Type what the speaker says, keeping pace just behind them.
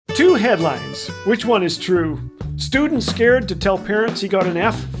Two headlines. Which one is true? Student scared to tell parents he got an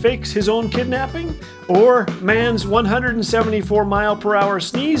F fakes his own kidnapping? Or man's 174 mile per hour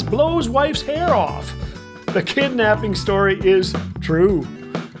sneeze blows wife's hair off? The kidnapping story is true.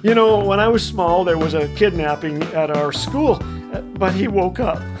 You know, when I was small, there was a kidnapping at our school, but he woke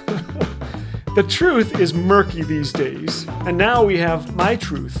up. The truth is murky these days, and now we have my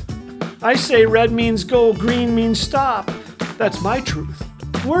truth. I say red means go, green means stop. That's my truth.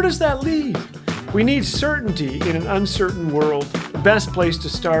 Where does that lead? We need certainty in an uncertain world. The best place to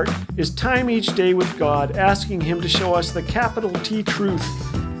start is time each day with God, asking Him to show us the capital T truth.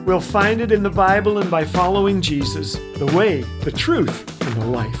 We'll find it in the Bible and by following Jesus, the way, the truth, and the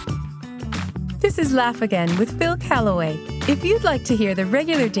life. This is Laugh Again with Phil Callaway. If you'd like to hear the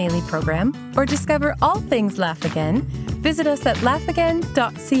regular daily program or discover all things Laugh Again, visit us at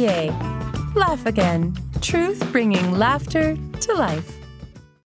laughagain.ca. Laugh Again, truth bringing laughter to life.